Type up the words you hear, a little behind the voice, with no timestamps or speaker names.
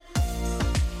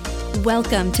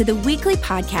Welcome to the weekly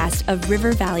podcast of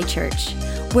River Valley Church.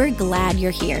 We're glad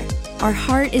you're here. Our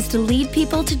heart is to lead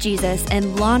people to Jesus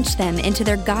and launch them into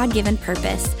their God-given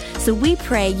purpose. So we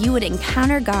pray you would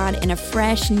encounter God in a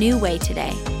fresh, new way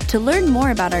today. To learn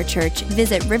more about our church,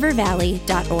 visit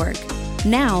rivervalley.org.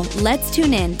 Now, let's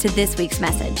tune in to this week's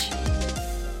message.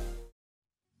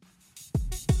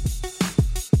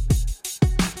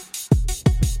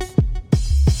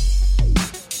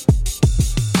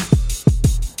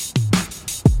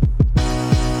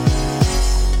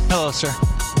 Hello, sir.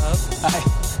 Hello. Hi.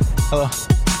 Hello.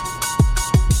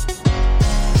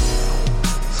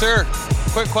 Sir,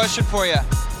 quick question for you.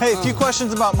 Hey, a few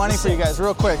questions about money for you guys,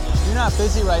 real quick. You're not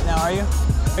busy right now, are you?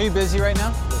 Are you busy right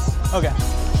now? Yes. Okay.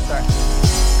 Sorry.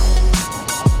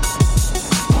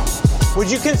 Would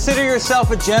you consider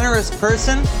yourself a generous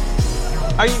person?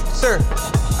 Are you, sir?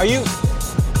 Are you?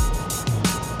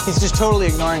 He's just totally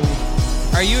ignoring me.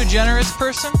 Are you a generous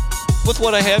person? With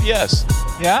what I have, yes.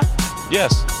 Yeah?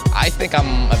 Yes. I think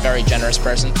I'm a very generous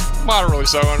person. Moderately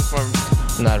so.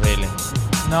 Not really.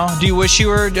 No? Do you wish you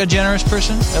were a generous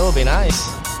person? It would be nice.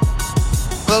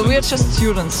 Well, we are just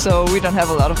students, so we don't have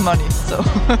a lot of money, so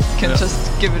can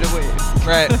just give it away.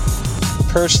 Right.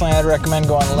 Personally, I'd recommend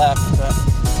going left, but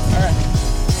all right.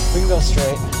 We can go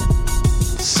straight.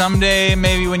 Someday,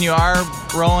 maybe when you are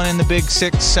rolling in the big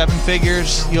 6-7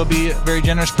 figures, you'll be a very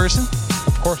generous person?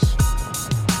 Of course.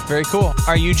 Very cool.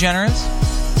 Are you generous?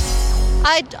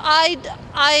 Are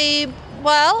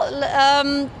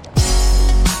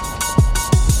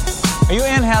you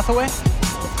Anne Hathaway?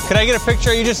 Could I get a picture?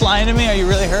 Are you just lying to me? Are you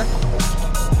really her?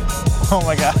 Oh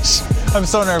my gosh. I'm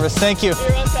so nervous. Thank you.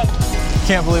 You're welcome.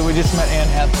 Can't believe we just met Anne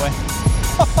Hathaway.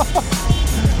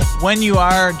 When you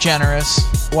are generous,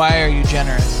 why are you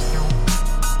generous?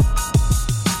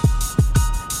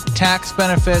 Tax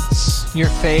benefits, your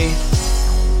faith.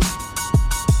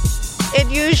 It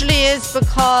usually is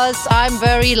because I'm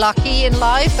very lucky in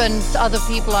life and other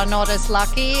people are not as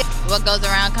lucky. What goes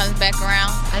around comes back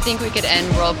around. I think we could end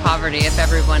world poverty if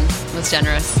everyone was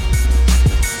generous.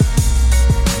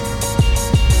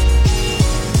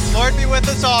 Lord be with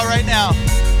us all right now.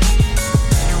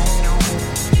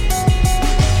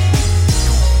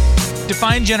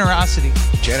 Define generosity.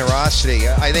 Generosity.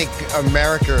 I think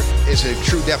America is a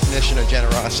true definition of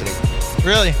generosity.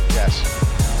 Really? Yes.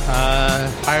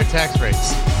 Higher tax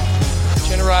rates.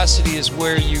 Generosity is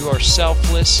where you are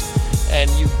selfless and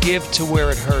you give to where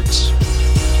it hurts.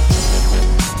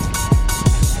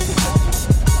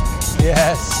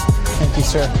 Yes. Thank you,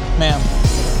 sir. Ma'am.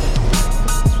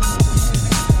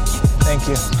 Thank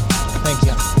you. Thank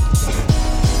you.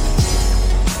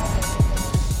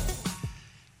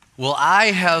 Well, I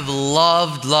have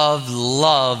loved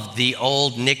the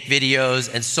old Nick videos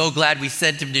and so glad we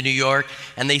sent them to New York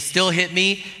and they still hit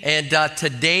me. And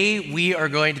today we are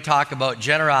going to talk about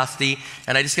generosity.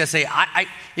 And I just got to say,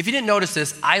 if you didn't notice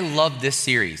this, I love this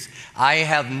series. I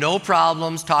have no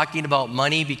problems talking about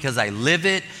money because I live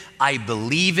it. I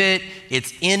believe it.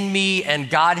 It's in me, and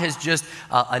God has just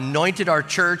anointed our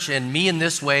church and me in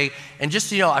this way. And just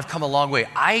so you know, I've come a long way.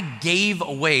 I gave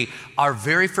away our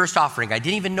very first offering. I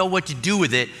didn't even know what to do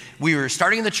with it. We were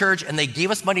starting the church, and they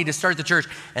gave us money to start the church,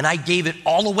 and I gave it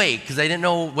all away because I didn't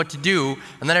know what to do.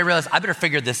 And then I realized I better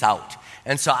figure this out.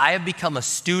 And so I have become a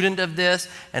student of this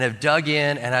and have dug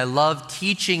in, and I love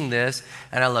teaching this,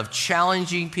 and I love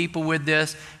challenging people with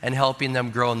this and helping them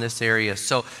grow in this area.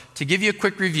 So to give you a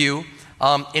quick review,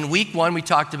 in week 1, we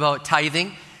talked about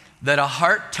tithing, that a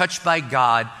heart touched by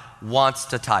God wants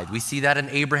to tithe. We see that in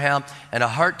Abraham, and a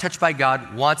heart touched by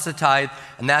God wants to tithe,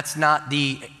 and that's not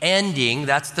the ending,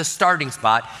 that's the starting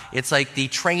spot. It's like the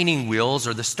training wheels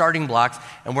or the starting blocks,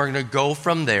 and we're going to go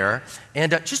from there.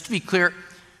 And just to be clear,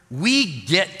 we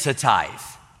get to tithe.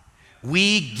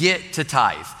 We get to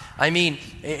tithe. I mean,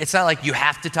 it's not like you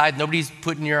have to tithe. Nobody's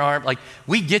putting your arm, like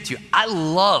we get to. I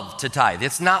love to tithe.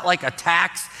 It's not like a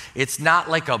tax. It's not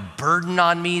like a burden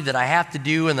on me that I have to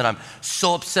do and that I'm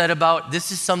so upset about.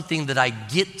 This is something that I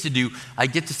get to do. I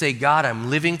get to say, God, I'm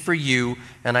living for you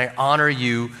and I honor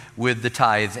you with the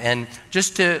tithe. And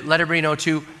just to let everybody know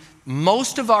too,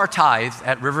 most of our tithe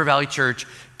at River Valley Church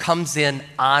comes in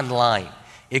online.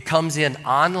 It comes in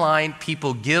online.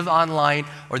 People give online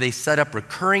or they set up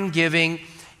recurring giving.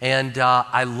 And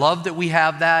I love that we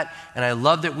have that. And I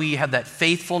love that we have that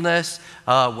faithfulness.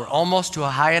 We're almost to a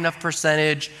high enough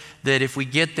percentage that if we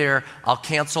get there, I'll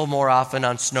cancel more often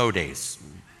on snow days.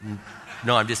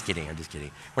 No, I'm just kidding.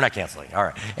 We're not canceling. All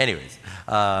right. Anyways,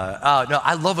 no,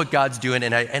 I love what God's doing.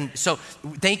 And so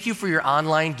thank you for your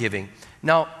online giving.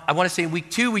 Now, I want to say in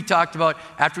week 2, we talked about,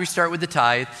 after we start with the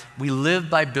tithe, we live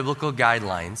by biblical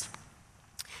guidelines.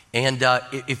 And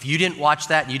if you didn't watch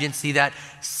that and you didn't see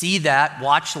that,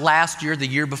 watch last year, the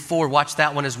year before, watch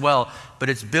that one as well. But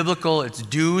it's biblical, it's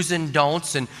do's and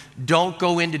don'ts, and don't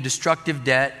go into destructive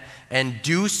debt, and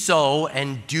do so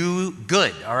and do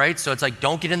good, all right? So it's like,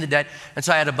 don't get into debt. And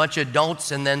so I had a bunch of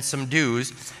don'ts and then some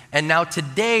do's. And now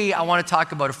today I want to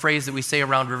talk about a phrase that we say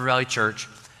around River Valley Church,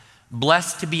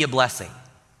 blessed to be a blessing.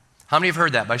 How many have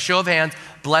heard that? By show of hands,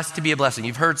 blessed to be a blessing.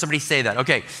 You've heard somebody say that.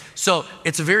 Okay, so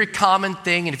it's a very common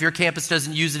thing, and if your campus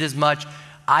doesn't use it as much,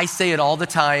 I say it all the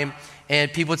time,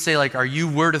 and people would say like, are you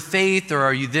Word of Faith, or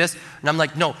are you this? And I'm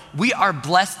like, no, we are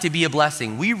blessed to be a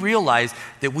blessing. We realize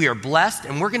that we are blessed,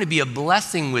 and we're gonna be a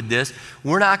blessing with this.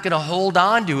 We're not gonna hold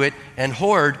on to it and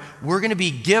hoard. We're gonna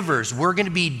be givers. We're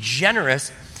gonna be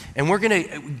generous, and we're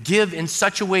gonna give in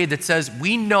such a way that says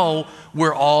we know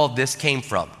where all of this came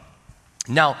from.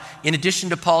 Now, in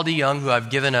addition to Paul DeYoung, who I've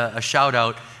given a shout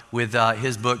out with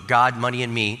his book, God, Money,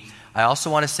 and Me, I also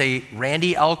want to say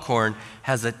Randy Alcorn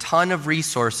has a ton of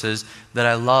resources that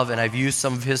I love, and I've used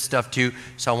some of his stuff too,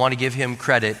 so I want to give him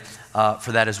credit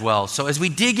for that as well. So as we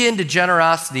dig into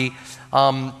generosity,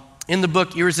 in the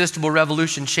book Irresistible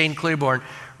Revolution, Shane Claiborne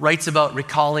writes about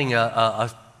recalling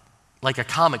like a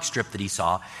comic strip that he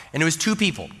saw, and it was two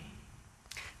people. And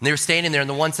they were standing there, and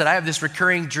the one said, I have this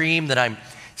recurring dream that I'm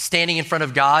standing in front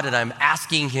of God and I'm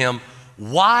asking him,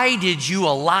 why did you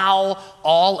allow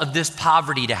all of this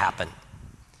poverty to happen?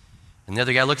 And the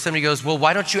other guy looks at him and he goes, well,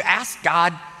 why don't you ask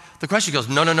God the question? He goes,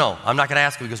 no, I'm not going to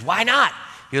ask him. He goes, why not?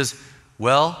 He goes,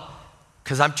 well,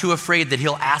 because I'm too afraid that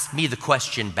he'll ask me the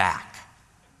question back.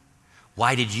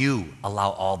 Why did you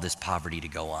allow all this poverty to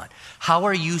go on? How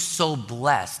are you so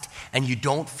blessed and you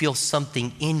don't feel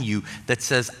something in you that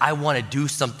says, I want to do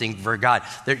something for God?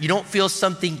 You don't feel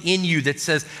something in you that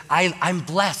says, I'm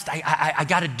blessed. I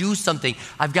got to do something.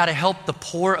 I've got to help the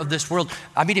poor of this world.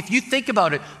 I mean, if you think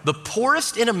about it, the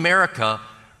poorest in America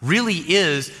really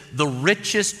is the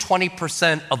richest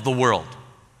 20% of the world.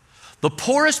 The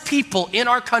poorest people in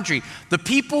our country, the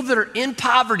people that are in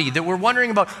poverty, that we're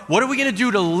wondering about, what are we going to do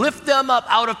to lift them up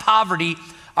out of poverty,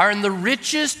 are in the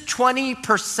richest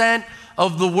 20%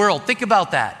 of the world. Think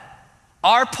about that.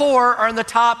 Our poor are in the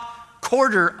top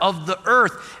quarter of the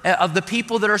earth, of the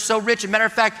people that are so rich. As a matter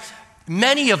of fact,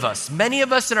 many of us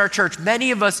in our church,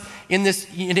 many of us in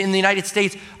the United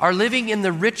States are living in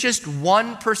the richest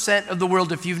 1% of the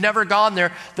world. If you've never gone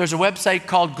there, there's a website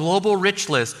called Global Rich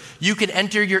List. You can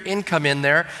enter your income in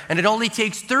there, and it only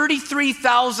takes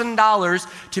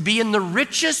 $33,000 to be in the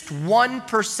richest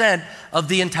 1% of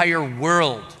the entire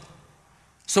world.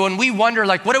 So when we wonder,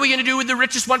 like, what are we going to do with the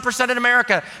richest 1% in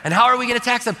America? And how are we going to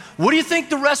tax them? What do you think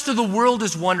the rest of the world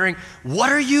is wondering?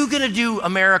 What are you going to do,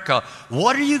 America?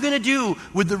 What are you going to do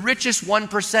with the richest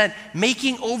 1%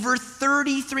 making over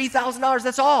 $33,000?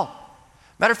 That's all.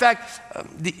 Matter of fact,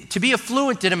 to be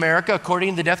affluent in America,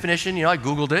 according to the definition, I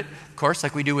Googled it, of course,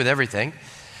 like we do with everything.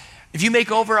 If you make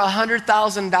over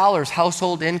 $100,000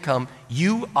 household income,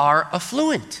 you are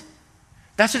affluent.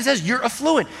 That's what it says, you're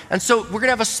affluent. And so we're going to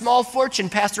have a small fortune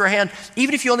passed through our hand.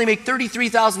 Even if you only make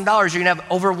 $33,000, you're going to have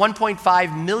over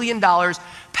 $1.5 million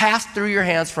passed through your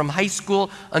hands from high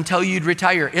school until you'd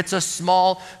retire. It's a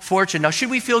small fortune. Now, should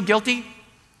we feel guilty?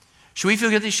 Should we feel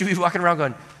guilty? Should we be walking around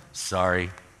going, sorry,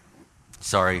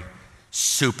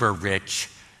 super rich,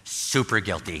 super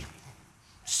guilty,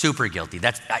 super guilty.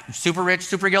 That's super rich,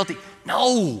 super guilty.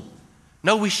 No,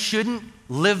 we shouldn't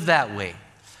live that way.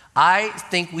 I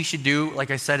think we should do,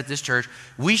 like I said at this church,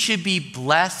 we should be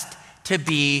blessed to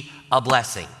be a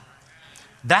blessing.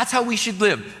 That's how we should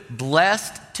live,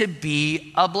 blessed to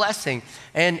be a blessing.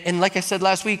 And like I said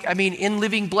last week, I mean, in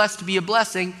living blessed to be a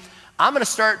blessing, I'm going to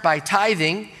start by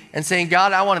tithing and saying,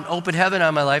 God, I want an open heaven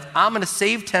on my life. I'm going to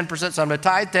save 10%, so I'm going to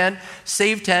tithe 10,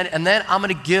 save 10, and then I'm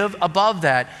going to give above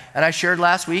that. And I shared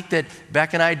last week that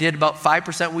Beck and I did about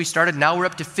 5% when we started. Now we're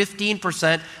up to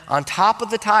 15% on top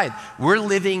of the tithe. We're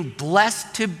living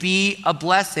blessed to be a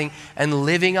blessing and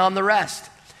living on the rest.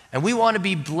 And we want to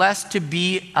be blessed to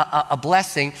be a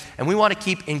blessing, and we want to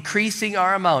keep increasing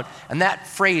our amount. And that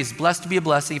phrase, blessed to be a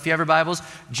blessing, if you have your Bibles,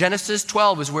 Genesis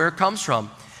 12 is where it comes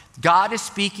from. God is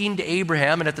speaking to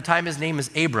Abraham, and at the time his name is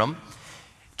Abram,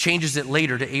 changes it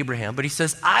later to Abraham, but he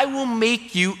says, I will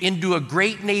make you into a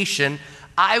great nation.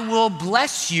 I will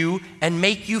bless you and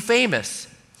make you famous,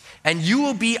 and you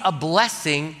will be a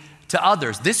blessing to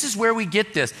others. This is where we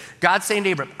get this. God's saying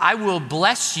to Abraham, I will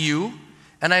bless you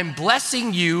And I'm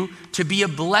blessing you to be a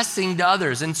blessing to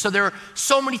others. And so there are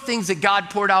so many things that God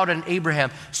poured out on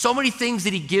Abraham, so many things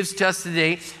that he gives to us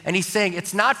today. And he's saying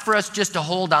it's not for us just to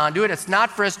hold on to it. It's not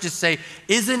for us to say,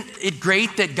 isn't it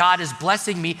great that God is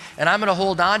blessing me and I'm going to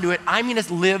hold on to it? I'm going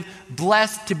to live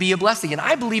blessed to be a blessing. And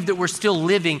I believe that we're still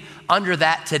living under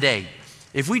that today.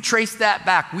 If we trace that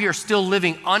back, we are still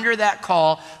living under that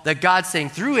call that God's saying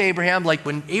through Abraham, like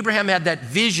when Abraham had that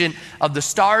vision of the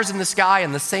stars in the sky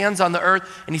and the sands on the earth,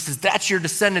 and he says, that's your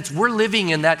descendants. We're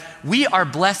living in that. We are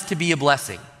blessed to be a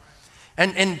blessing.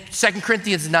 And 2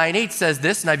 Corinthians 9:8 says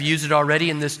this, and I've used it already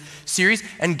in this series,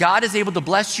 and God is able to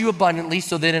bless you abundantly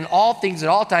so that in all things at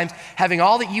all times, having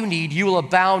all that you need, you will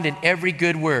abound in every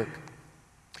good work.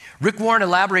 Rick Warren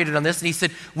elaborated on this, and he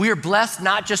said, we are blessed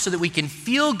not just so that we can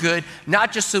feel good,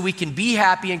 not just so we can be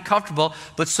happy and comfortable,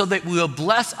 but so that we will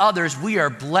bless others. We are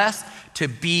blessed to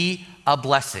be a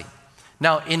blessing.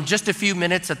 Now, in just a few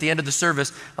minutes at the end of the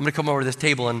service, I'm going to come over to this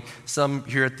table, and some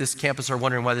here at this campus are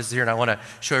wondering why this is here, and I want to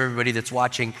show everybody that's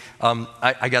watching.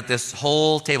 I got this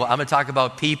whole table. I'm going to talk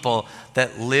about people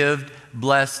that lived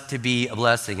blessed to be a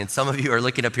blessing. And some of you are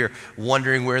looking up here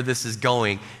wondering where this is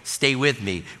going. Stay with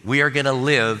me. We are going to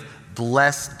live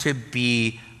blessed to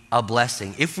be a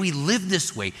blessing. If we live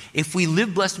this way, if we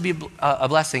live blessed to be a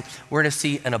blessing, we're going to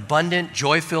see an abundant,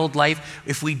 joy-filled life.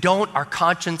 If we don't, our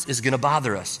conscience is going to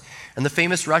bother us. And the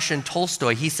famous Russian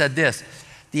Tolstoy, he said this,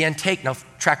 now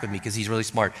track with me because he's really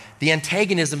smart. The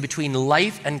antagonism between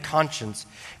life and conscience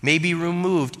may be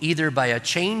removed either by a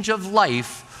change of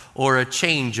life or a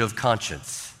change of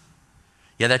conscience.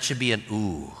 Yeah, that should be an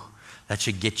ooh. That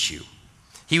should get you.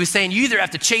 He was saying you either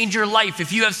have to change your life.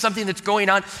 If you have something that's going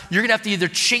on, you're going to have to either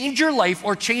change your life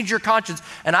or change your conscience.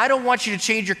 And I don't want you to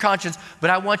change your conscience, but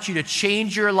I want you to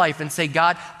change your life and say,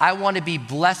 God, I want to be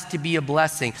blessed to be a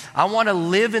blessing. I want to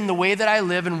live in the way that I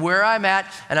live and where I'm at,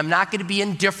 and I'm not going to be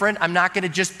indifferent. I'm not going to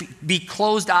just be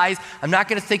closed eyes. I'm not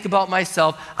going to think about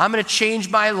myself. I'm going to change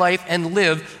my life and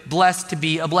live blessed to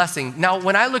be a blessing. Now,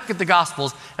 when I look at the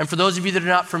Gospels, and for those of you that are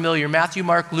not familiar, Matthew,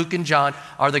 Mark, Luke, and John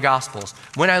are the Gospels.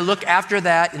 When I look after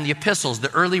that, in the epistles,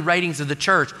 the early writings of the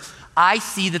church, I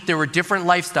see that there were different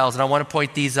lifestyles, and I want to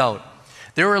point these out.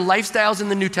 There were lifestyles in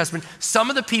the New Testament.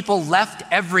 Some of the people left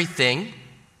everything,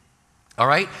 all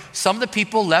right? Some of the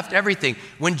people left everything.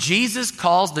 When Jesus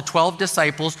calls the 12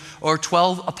 disciples or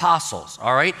 12 apostles,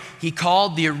 all right, he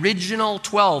called the original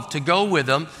 12 to go with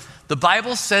him. The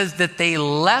Bible says that they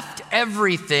left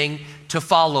everything to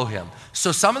follow him.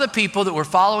 So some of the people that were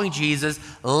following Jesus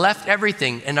left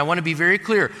everything. And I want to be very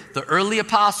clear. The early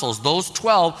apostles, those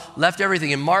 12, left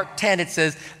everything. In Mark 10, it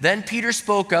says, then Peter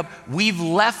spoke up, we've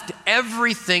left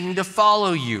everything to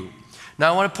follow you.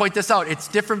 Now I want to point this out. It's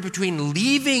different between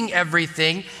leaving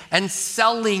everything and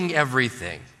selling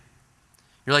everything.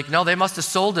 You're like, no, they must have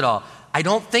sold it all. I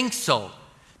don't think so.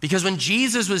 Because when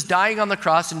Jesus was dying on the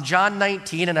cross in John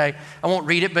 19, and I won't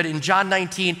read it, but in John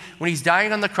 19, when he's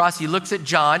dying on the cross, he looks at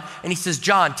John and he says,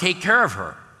 John, take care of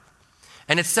her.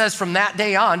 And it says from that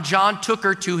day on, John took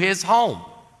her to his home.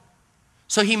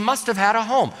 So he must have had a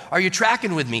home. Are you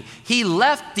tracking with me? He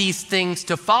left these things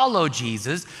to follow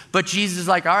Jesus, but Jesus is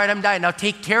like, all right, I'm dying. Now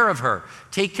take care of her.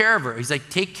 Take care of her. He's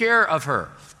like, take care of her.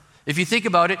 If you think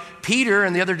about it, Peter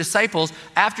and the other disciples,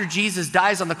 after Jesus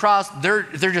dies on the cross, they're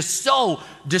just so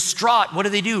distraught.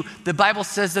 What do? The Bible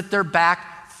says that they're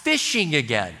back fishing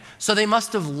again. So they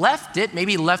must have left it,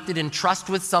 maybe left it in trust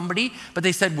with somebody, but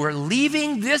they said, we're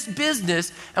leaving this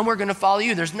business and we're going to follow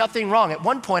you. There's nothing wrong. At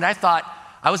one point, I thought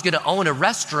I was going to own a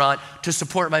restaurant to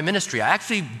support my ministry. I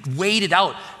actually weighed it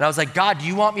out, and I was like, God, do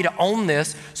you want me to own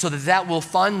this so that that will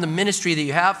fund the ministry that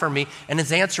you have for me? And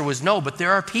his answer was no, but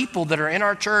there are people that are in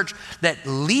our church that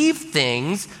leave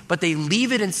things, but they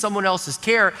leave it in someone else's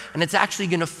care, and it's actually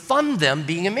going to fund them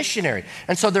being a missionary.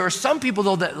 And so there are some people,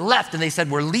 though, that left, and they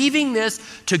said, we're leaving this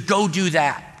to go do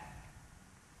that.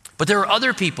 But there are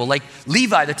other people like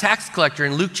Levi, the tax collector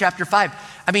in Luke chapter 5.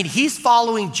 I mean, he's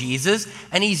following Jesus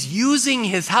and he's using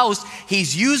his house,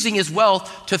 he's using his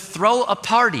wealth to throw a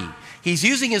party. He's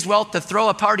using his wealth to throw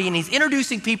a party and he's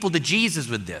introducing people to Jesus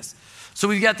with this. So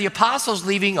we've got the apostles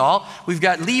leaving all. We've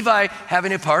got Levi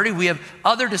having a party. We have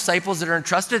other disciples that are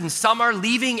entrusted and some are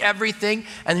leaving everything.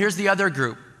 And here's the other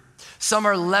group. Some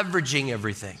are leveraging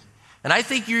everything. And I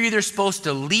think you're either supposed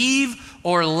to leave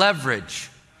or leverage.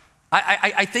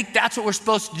 I think that's what we're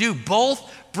supposed to do.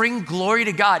 Both bring glory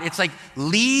to God. It's like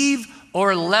leave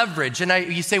or leverage.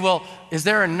 And you say, well, is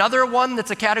there another one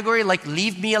that's a category like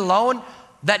leave me alone?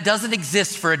 That doesn't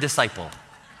exist for a disciple.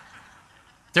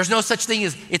 There's no such thing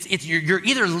as, you're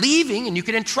either leaving and you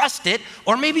can entrust it,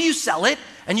 or maybe you sell it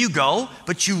and you go,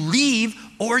 but you leave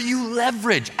or you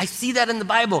leverage. I see that in the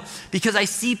Bible because I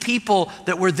see people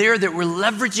that were there that were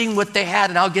leveraging what they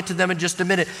had, and I'll get to them in just a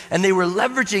minute, and they were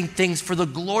leveraging things for the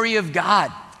glory of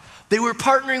God. They were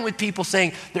partnering with people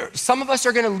saying, some of us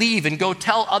are going to leave and go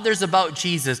tell others about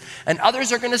Jesus, and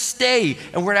others are going to stay,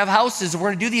 and we're going to have houses, and we're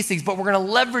going to do these things, but we're going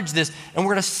to leverage this, and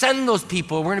we're going to send those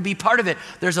people, and we're going to be part of it.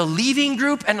 There's a leaving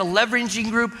group and a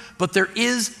leveraging group, but there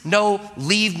is no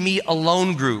leave me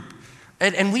alone group.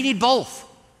 And we need both.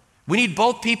 We need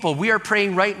both people. We are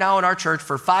praying right now in our church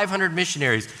for 500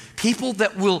 missionaries, people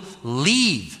that will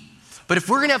leave. But if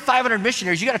we're going to have 500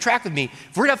 missionaries, you got to track with me.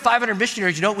 If we're going to have 500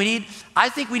 missionaries, you know what we need? I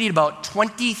think we need about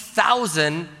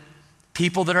 20,000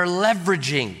 people that are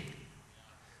leveraging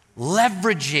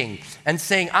and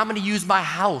saying, I'm going to use my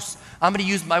house. I'm going to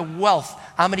use my wealth.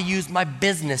 I'm going to use my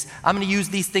business. I'm going to use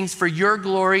these things for your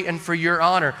glory and for your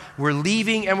honor. We're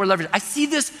leaving and we're leveraging. I see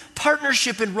this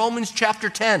partnership in Romans chapter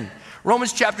 10.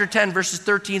 Romans chapter 10, verses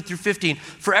 13 through 15.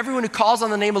 For everyone who calls on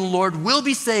the name of the Lord will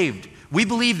be saved. We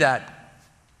believe that.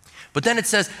 But then it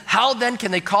says, how then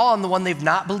can they call on the one they've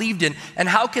not believed in? And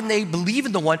how can they believe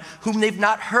in the one whom they've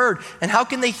not heard? And how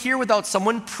can they hear without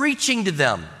someone preaching to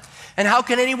them? And how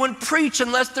can anyone preach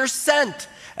unless they're sent?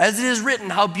 As it is written,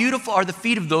 how beautiful are the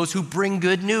feet of those who bring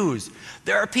good news.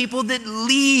 There are people that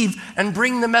leave and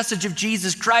bring the message of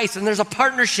Jesus Christ, and there's a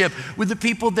partnership with the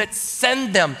people that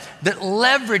send them, that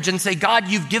leverage and say, God,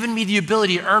 you've given me the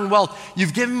ability to earn wealth.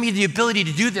 You've given me the ability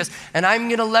to do this, and I'm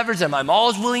going to leverage them. I'm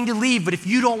always willing to leave, but if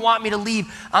you don't want me to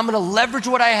leave, I'm going to leverage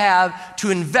what I have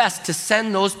to invest to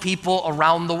send those people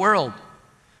around the world.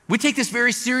 We take this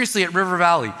very seriously at River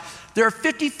Valley. There are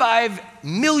 55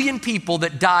 million people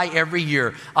that die every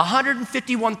year.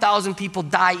 151,000 people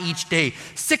die each day.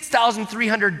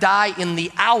 6,300 die in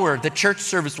the hour the church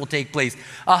service will take place.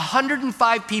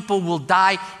 105 people will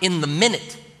die in the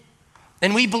minute.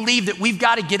 And we believe that we've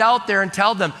got to get out there and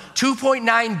tell them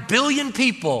 2.9 billion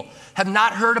people have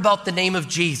not heard about the name of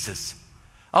Jesus.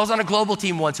 I was on a global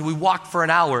team once and we walked for an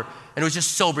hour. And it was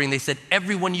just sobering. They said,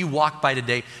 everyone you walk by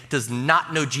today does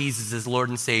not know Jesus as Lord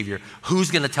and Savior.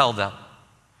 Who's going to tell them?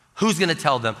 Who's going to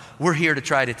tell them? We're here to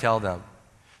try to tell them.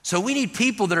 So we need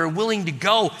people that are willing to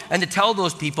go and to tell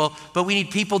those people, but we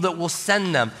need people that will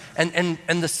send them. And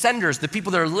the senders, the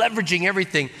people that are leveraging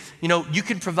everything, you know, you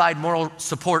can provide moral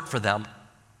support for them.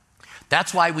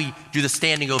 That's why we do the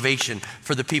standing ovation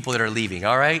for the people that are leaving,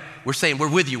 all right? We're saying we're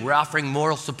with you. We're offering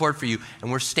moral support for you, and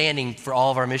we're standing for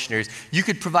all of our missionaries. You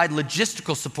could provide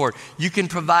logistical support. You can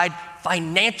provide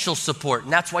financial support,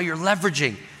 and that's why you're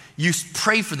leveraging. You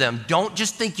pray for them. Don't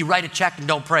just think you write a check and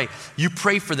don't pray. You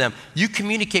pray for them. You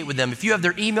communicate with them. If you have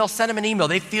their email, send them an email.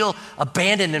 They feel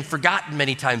abandoned and forgotten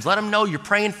many times. Let them know you're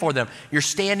praying for them. You're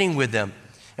standing with them.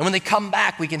 And when they come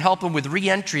back, we can help them with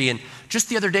re-entry. And just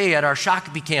the other day at our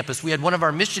Shakopee campus, we had one of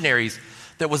our missionaries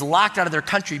that was locked out of their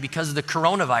country because of the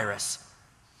coronavirus.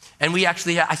 And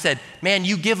I said, man,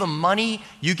 you give them money,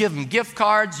 you give them gift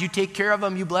cards, you take care of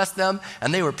them, you bless them.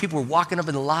 And people were walking up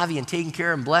in the lobby and taking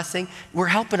care and blessing. We're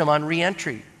helping them on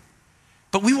re-entry.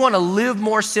 But we want to live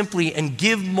more simply and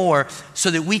give more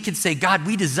so that we can say, God,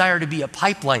 we desire to be a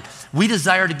pipeline. We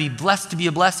desire to be blessed to be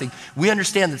a blessing. We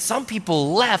understand that some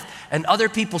people left and other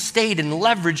people stayed and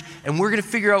leveraged, and we're going to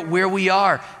figure out where we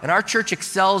are. And our church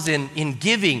excels in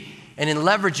giving and in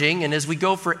leveraging. And as we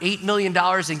go for $8 million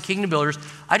in Kingdom Builders,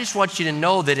 I just want you to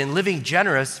know that in living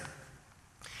generous,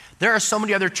 there are so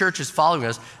many other churches following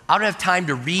us. I don't have time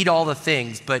to read all the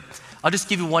things, but I'll just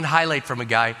give you one highlight from a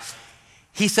guy.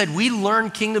 He said, we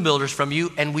learned Kingdom Builders from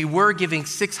you, and we were giving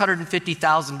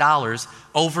 $650,000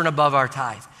 over and above our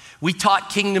tithe. We taught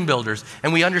Kingdom Builders,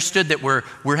 and we understood that we're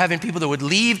having people that would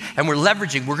leave, and we're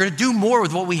leveraging. We're going to do more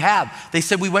with what we have. They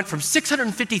said we went from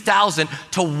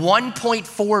 $650,000 to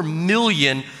 $1.4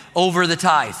 million over the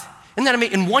tithe. Isn't that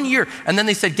amazing? In 1 year. And then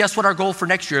they said, guess what our goal for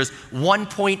next year is?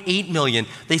 $1.8 million.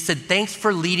 They said, thanks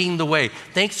for leading the way.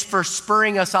 Thanks for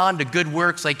spurring us on to good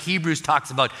works like Hebrews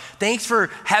talks about. Thanks for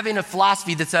having a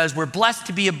philosophy that says we're blessed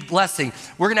to be a blessing.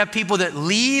 We're going to have people that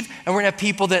leave, and we're going to have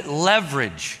people that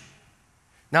leverage.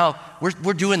 Now,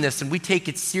 we're doing this, and we take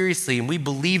it seriously, and we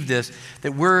believe this,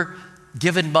 that we're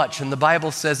given much. And the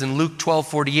Bible says in Luke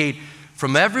 12:48,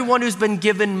 from everyone who's been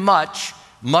given much,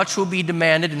 much will be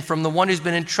demanded, and from the one who's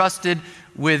been entrusted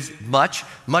with much,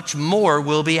 much more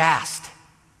will be asked.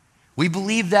 We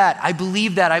believe that. I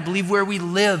believe that. I believe where we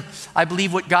live. I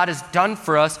believe what God has done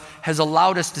for us has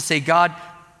allowed us to say, God,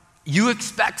 you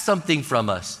expect something from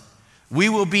us. We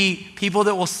will be people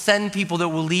that will send people that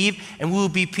will leave, and we will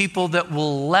be people that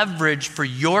will leverage for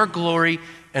your glory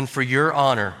and for your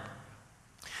honor.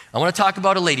 I want to talk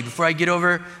about a lady before I get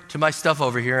over to my stuff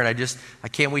over here, and I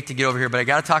can't wait to get over here, but I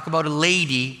got to talk about a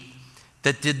lady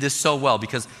that did this so well,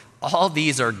 because all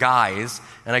these are guys,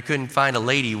 and I couldn't find a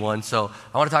lady one, so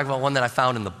I want to talk about one that I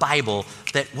found in the Bible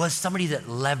that was somebody that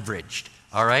leveraged,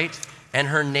 all right? And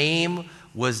her name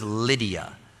was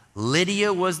Lydia.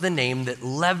 Lydia was the name that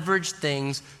leveraged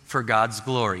things for God's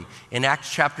glory. In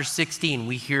Acts chapter 16,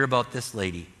 we hear about this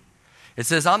lady. It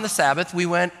says, on the Sabbath, we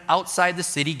went outside the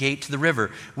city gate to the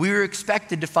river. We were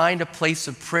expected to find a place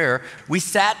of prayer. We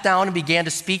sat down and began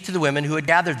to speak to the women who had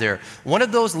gathered there. One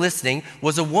of those listening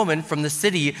was a woman from the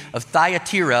city of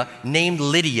Thyatira named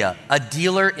Lydia, a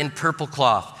dealer in purple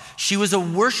cloth. She was a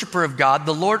worshiper of God.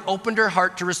 The Lord opened her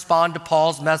heart to respond to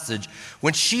Paul's message.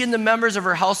 When she and the members of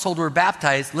her household were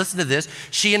baptized, listen to this,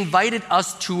 she invited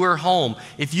us to her home.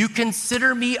 If you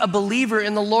consider me a believer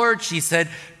in the Lord, she said,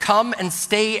 come and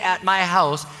stay at my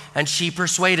house. And she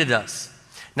persuaded us.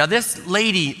 Now this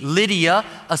lady, Lydia,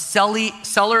 a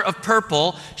seller of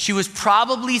purple, she was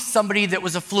probably somebody that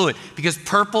was affluent, because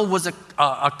purple was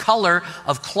a color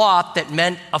of cloth that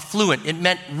meant affluent. It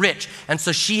meant rich. And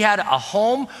so she had a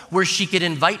home where she could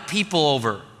invite people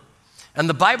over. And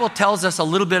the Bible tells us a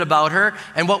little bit about her.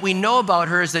 And what we know about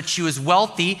her is that she was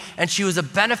wealthy and she was a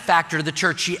benefactor to the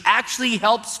church. She actually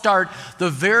helped start the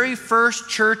very first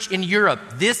church in Europe.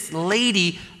 This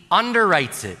lady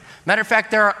underwrites it. Matter of fact,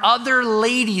 there are other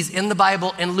ladies in the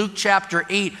Bible. In Luke chapter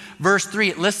 8, verse 3,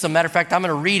 it lists them. Matter of fact, I'm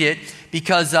going to read it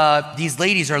because these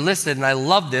ladies are listed, and I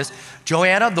love this.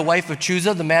 Joanna, the wife of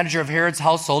Chuza, the manager of Herod's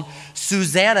household,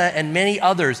 Susanna, and many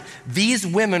others. These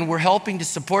women were helping to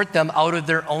support them out of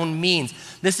their own means.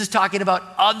 This is talking about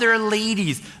other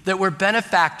ladies that were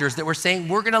benefactors, that were saying,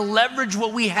 we're going to leverage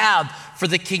what we have for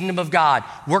the kingdom of God.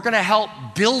 We're going to help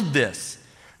build this.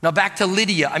 Now back to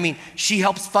Lydia. I mean, she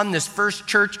helps fund this first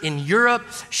church in Europe.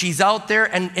 She's out there,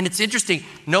 and it's interesting.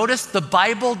 Notice the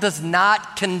Bible does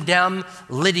not condemn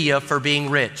Lydia for being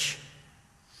rich.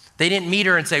 They didn't meet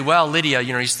her and say, well, Lydia,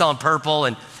 you're selling purple,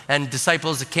 and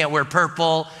disciples that can't wear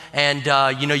purple, and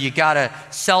you gotta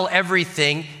sell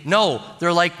everything. No,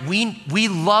 they're like, we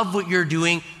love what you're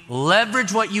doing.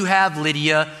 Leverage what you have,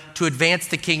 Lydia, to advance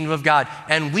the kingdom of God.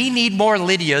 And we need more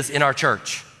Lydias in our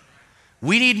church.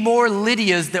 We need more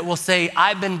Lydias that will say,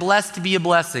 I've been blessed to be a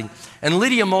blessing. And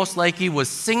Lydia most likely was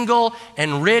single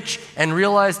and rich and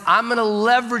realized, I'm going to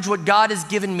leverage what God has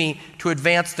given me to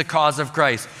advance the cause of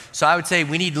Christ. So I would say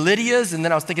we need Lydias, and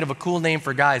then I was thinking of a cool name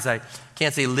for guys. I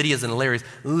can't say Lydias and Larrys.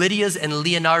 Lydias and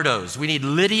Leonardos. We need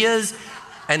Lydias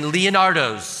and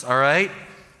Leonardos, all right?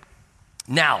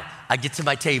 Now, I get to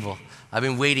my table. I've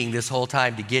been waiting this whole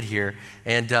time to get here,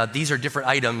 and these are different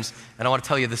items, and I want to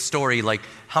tell you the story. Like,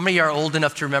 how many are old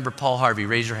enough to remember Paul Harvey?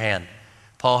 Raise your hand.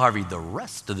 Paul Harvey, the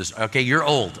rest of this, okay, you're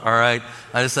old, all right?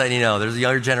 I'm just letting you know, there's a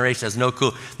younger generation that's no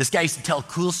cool. This guy used to tell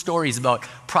cool stories about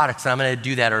products, and I'm going to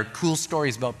do that, or cool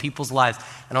stories about people's lives.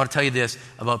 And I want to tell you this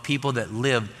about people that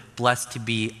lived blessed to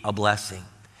be a blessing.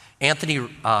 Anthony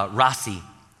Rossi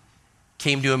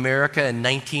came to America in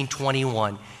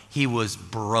 1921. He was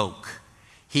broke.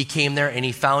 He came there and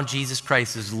he found Jesus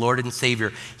Christ as Lord and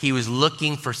Savior. He was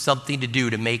looking for something to do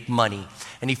to make money.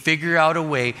 And he figured out a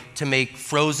way to make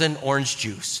frozen orange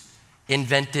juice,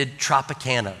 invented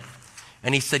Tropicana.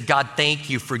 And he said, God, thank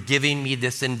you for giving me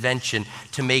this invention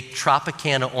to make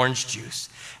Tropicana orange juice.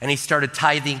 And he started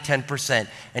tithing 10%,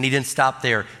 and he didn't stop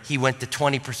there. He went to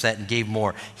 20% and gave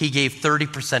more. He gave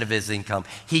 30% of his income.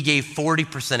 He gave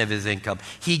 40% of his income.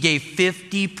 He gave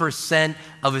 50%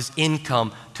 of his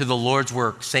income to the Lord's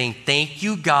work, saying, thank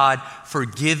you, God, for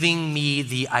giving me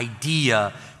the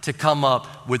idea to come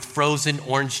up with frozen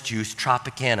orange juice,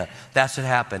 Tropicana. That's what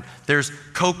happened. There's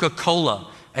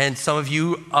Coca-Cola, and some of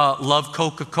you love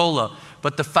Coca-Cola,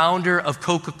 but the founder of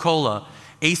Coca-Cola,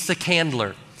 Asa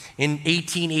Candler, in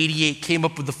 1888 came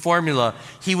up with the formula.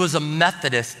 He was a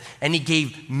Methodist, and he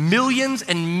gave millions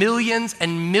and millions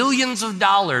and millions of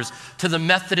dollars to the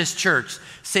Methodist church,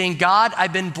 saying, God,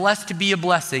 I've been blessed to be a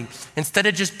blessing. Instead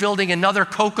of just building another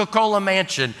Coca-Cola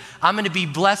mansion, I'm going to be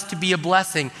blessed to be a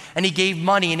blessing. And he gave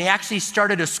money, and he actually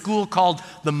started a school called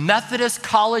the Methodist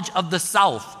College of the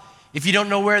South. If you don't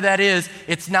know where that is,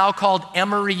 it's now called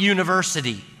Emory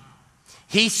University.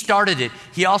 He started it.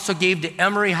 He also gave to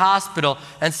Emory Hospital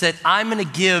and said, I'm going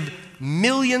to give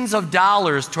millions of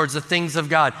dollars towards the things of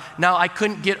God. Now, I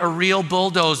couldn't get a real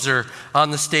bulldozer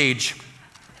on the stage,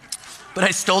 but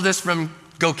I stole this from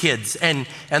Go Kids, and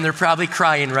they're probably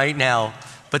crying right now.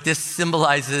 But this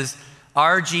symbolizes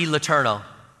R.G. Letourneau.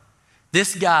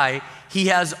 This guy, he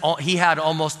had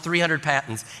almost 300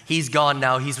 patents. He's gone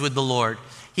now. He's with the Lord.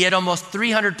 He had almost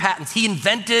 300 patents. He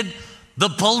invented the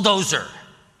bulldozer.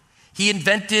 He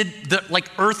invented the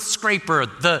earth scraper,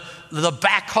 the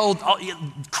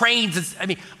backhoe, cranes. I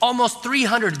mean, almost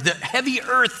 300, the heavy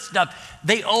earth stuff.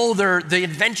 They owe the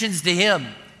inventions to him.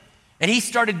 And he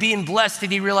started being blessed,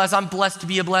 and he realized, I'm blessed to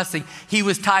be a blessing. He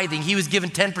was tithing. He was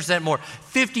giving 10% more,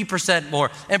 50%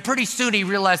 more. And pretty soon he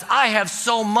realized, I have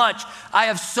so much. I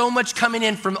have so much coming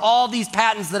in from all these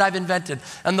patents that I've invented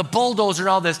and the bulldozer and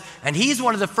all this. And he's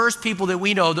one of the first people that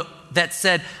we know that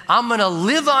said, I'm going to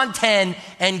live on 10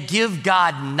 and give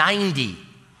God 90.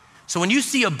 So when you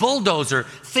see a bulldozer,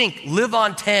 think live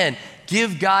on 10.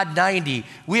 Give God 90.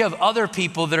 We have other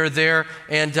people that are there,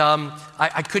 and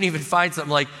I couldn't even find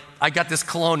something like, I got this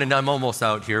cologne and I'm almost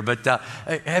out here, but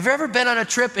have you ever been on a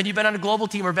trip and you've been on a global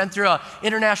team or been through an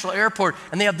international airport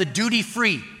and they have the duty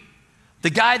free? The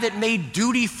guy that made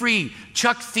duty free,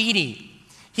 Chuck Feeney,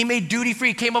 he made duty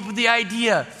free, came up with the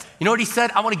idea. You know what he said?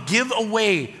 I want to give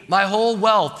away my whole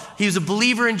wealth. He was a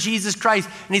believer in Jesus Christ,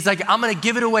 and he's like, I'm going to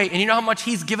give it away. And you know how much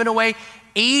he's given away?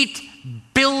 $8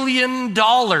 billion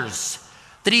that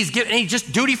he's given, and he's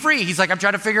just duty free. He's like, I'm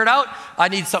trying to figure it out. I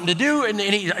need something to do, and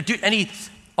he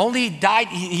only died.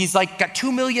 He's like got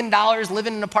 $2 million,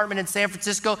 living in an apartment in San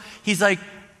Francisco. He's like,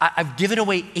 I've given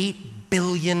away $8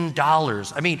 billion.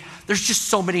 I mean, there's just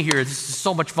so many here. This is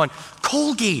so much fun.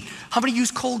 Colgate. How many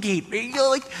use Colgate? You know,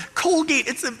 like Colgate.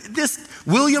 This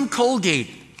William Colgate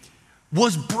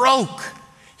was broke.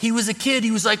 He was a kid.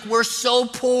 He was like, we're so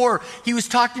poor. He was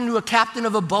talking to a captain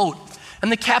of a boat.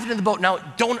 And the captain of the boat, now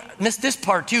don't miss this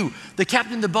part too. The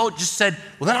captain of the boat just said,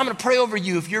 well, then I'm going to pray over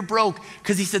you if you're broke.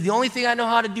 Because he said, the only thing I know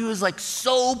how to do is like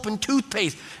soap and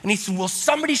toothpaste. And he said, well,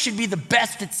 somebody should be the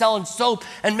best at selling soap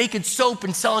and making soap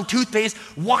and selling toothpaste.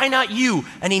 Why not you?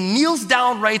 And he kneels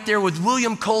down right there with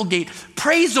William Colgate,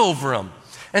 prays over him,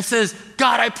 and says,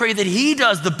 God, I pray that he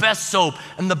does the best soap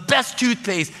and the best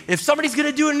toothpaste. If somebody's going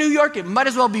to do it in New York, it might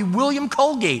as well be William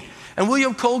Colgate. And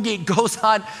William Colgate goes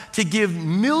on to give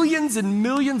millions and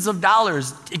millions of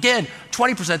dollars. Again,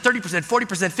 20%, 30%, 40%,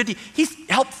 50%. He's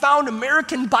helped found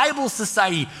American Bible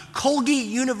Society, Colgate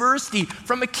University,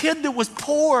 from a kid that was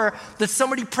poor that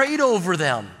somebody prayed over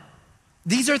them.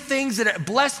 These are things that are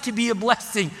blessed to be a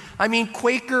blessing. I mean,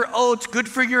 Quaker Oats, good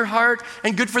for your heart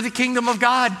and good for the kingdom of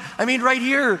God. I mean, right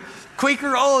here,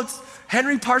 Quaker Oats.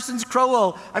 Henry Parsons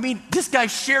Crowell, I mean, this guy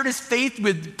shared his faith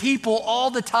with people all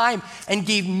the time and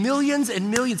gave millions and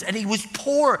millions, and he was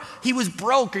poor. He was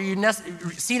broke. Are you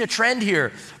seeing a trend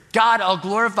here? God, I'll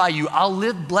glorify you. I'll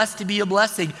live blessed to be a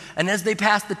blessing. And as they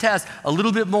pass the test, a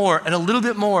little bit more and a little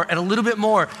bit more and a little bit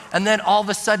more. And then all of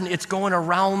a sudden it's going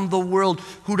around the world.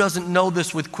 Who doesn't know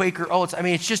this with Quaker Oats? I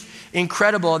mean, it's just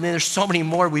incredible. I mean, there's so many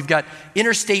more. We've got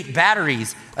interstate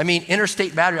batteries. I mean,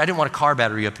 interstate battery. I didn't want a car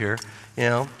battery up here, you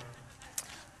know.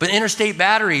 But interstate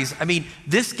batteries, I mean,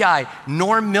 this guy,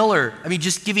 Norm Miller, I mean,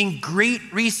 just giving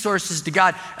great resources to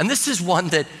God. And this is one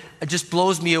that just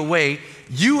blows me away.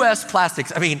 U.S.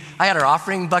 Plastics. I mean, I had our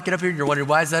offering bucket up here. You're wondering,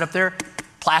 why is that up there?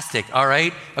 Plastic, all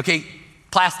right? Okay,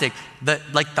 plastic.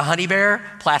 Like the honey bear,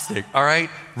 plastic, all right?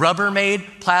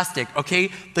 Rubbermaid, plastic, okay?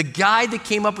 The guy that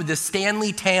came up with this,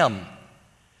 Stanley Tam,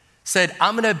 said,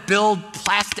 I'm going to build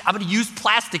plastic. I'm going to use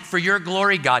plastic for your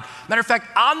glory, God. Matter of fact,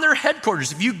 on their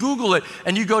headquarters, if you Google it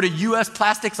and you go to U.S.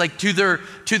 Plastics, like to their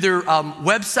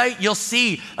website, you'll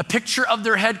see a picture of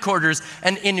their headquarters,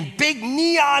 and in big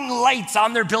neon lights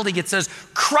on their building, it says,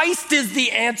 Christ is the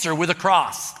answer with a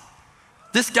cross.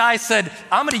 This guy said,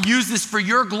 I'm going to use this for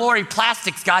your glory,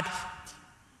 plastics, God.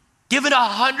 Give it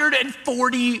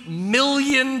 $140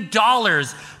 million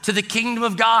to the kingdom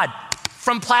of God.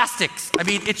 From plastics. I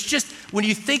mean, it's just, when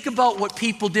you think about what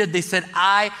people did, they said,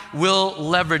 I will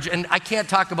leverage. And I can't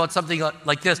talk about something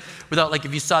like this without, like,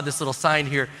 if you saw this little sign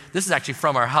here, this is actually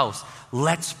from our house.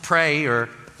 Let's pray, or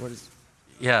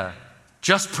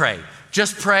just pray.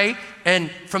 Just pray. And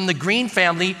from the Green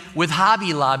family with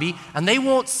Hobby Lobby, and they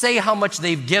won't say how much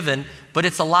they've given, but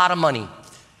it's a lot of money.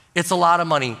 It's a lot of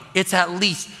money. It's at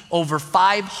least over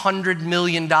 $500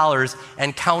 million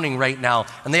and counting right now.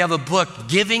 And they have a book,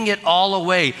 Giving It All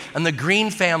Away. And the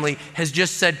Green family has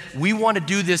just said, we want to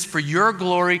do this for your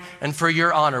glory and for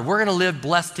your honor. We're going to live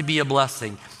blessed to be a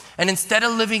blessing. And instead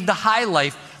of living the high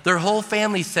life, their whole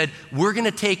family said, we're going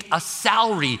to take a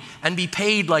salary and be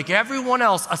paid like everyone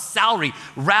else, a salary,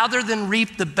 rather than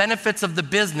reap the benefits of the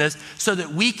business so that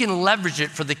we can leverage it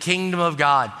for the kingdom of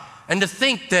God. And to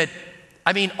think that,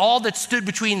 I mean, all that stood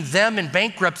between them and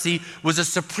bankruptcy was a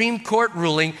Supreme Court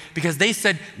ruling, because they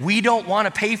said, we don't want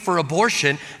to pay for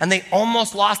abortion, and they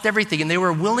almost lost everything, and they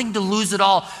were willing to lose it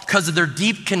all because of their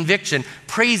deep conviction.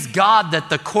 Praise God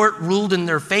that the court ruled in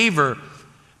their favor.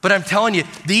 But I'm telling you,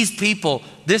 these people,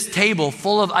 this table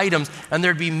full of items, and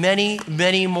there'd be many,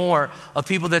 many more of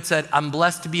people that said, I'm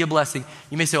blessed to be a blessing.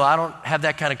 You may say, well, I don't have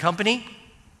that kind of company.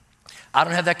 I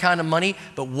don't have that kind of money.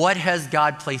 But what has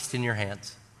God placed in your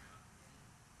hands?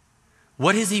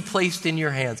 What has he placed in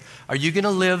your hands? Are you going to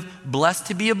live blessed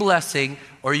to be a blessing,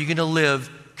 or are you going to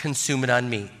live consume it on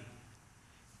me?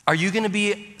 Are you going to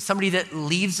be somebody that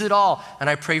leaves it all? And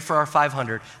I pray for our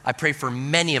 500. I pray for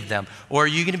many of them. Or are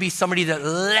you going to be somebody that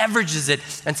leverages it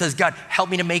and says, God, help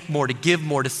me to make more, to give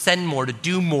more, to send more, to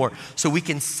do more, so we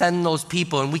can send those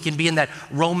people and we can be in that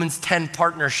Romans 10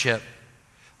 partnership.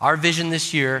 Our vision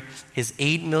this year is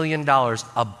 $8 million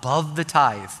above the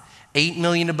tithe. $8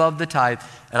 million above the tithe.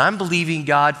 And I'm believing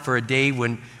God for a day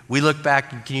when we look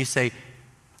back and can you say,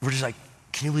 we're just like,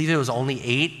 can you believe it was only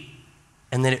 8?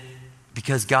 And then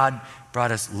because God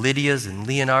brought us Lydia's and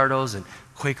Leonardo's and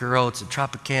Quaker Oats and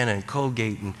Tropicana and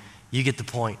Colgate, and you get the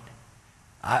point.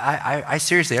 I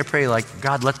seriously, I pray like,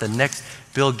 God, let the next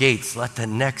Bill Gates, let the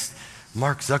next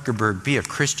Mark Zuckerberg be a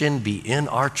Christian, be in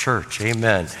our church.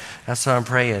 Amen. That's what I'm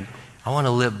praying. I want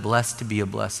to live blessed to be a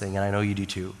blessing, and I know you do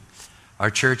too. Our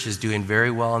church is doing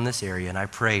very well in this area, and I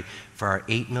pray for our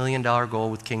 $8 million goal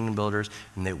with Kingdom Builders,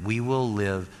 and that we will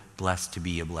live blessed to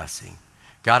be a blessing.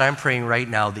 God, I'm praying right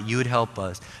now that you would help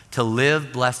us to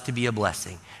live blessed to be a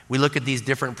blessing. We look at these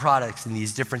different products and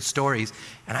these different stories,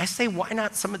 and I say, why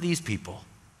not some of these people?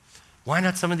 Why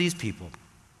not some of these people?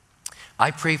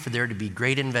 I pray for there to be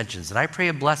great inventions, and I pray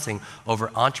a blessing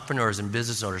over entrepreneurs and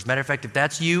business owners. Matter of fact, if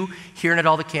that's you here and at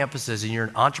all the campuses, and you're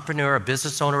an entrepreneur, a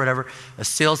business owner, whatever, a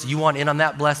sales, you want in on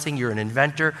that blessing, you're an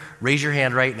inventor, raise your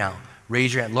hand right now.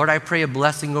 Raise your hand. Lord, I pray a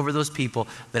blessing over those people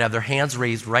that have their hands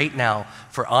raised right now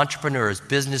for entrepreneurs,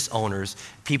 business owners,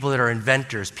 people that are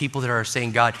inventors, people that are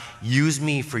saying, God, use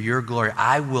me for your glory.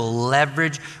 I will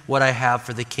leverage what I have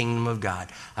for the kingdom of God.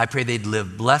 I pray they'd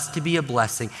live blessed to be a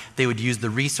blessing. They would use the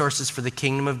resources for the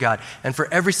kingdom of God. And for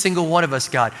every single one of us,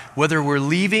 God, whether we're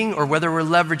leaving or whether we're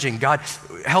leveraging, God,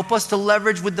 help us to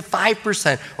leverage with the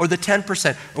 5% or the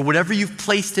 10% or whatever you've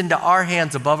placed into our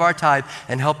hands above our tithe,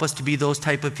 and help us to be those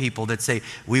type of people that say,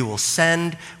 we will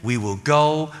send, we will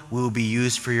go, we will be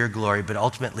used for your glory. But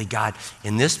ultimately, God,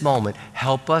 in this moment,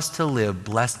 help us to live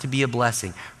blessed to be a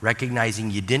blessing, recognizing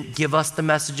you didn't give us the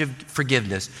message of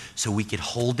forgiveness so we could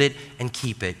hold it and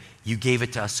keep it. You gave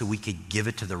it to us so we could give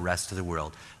it to the rest of the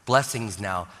world. Blessings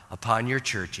now upon your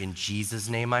church. In Jesus'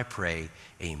 name I pray,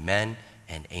 amen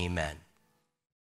and amen.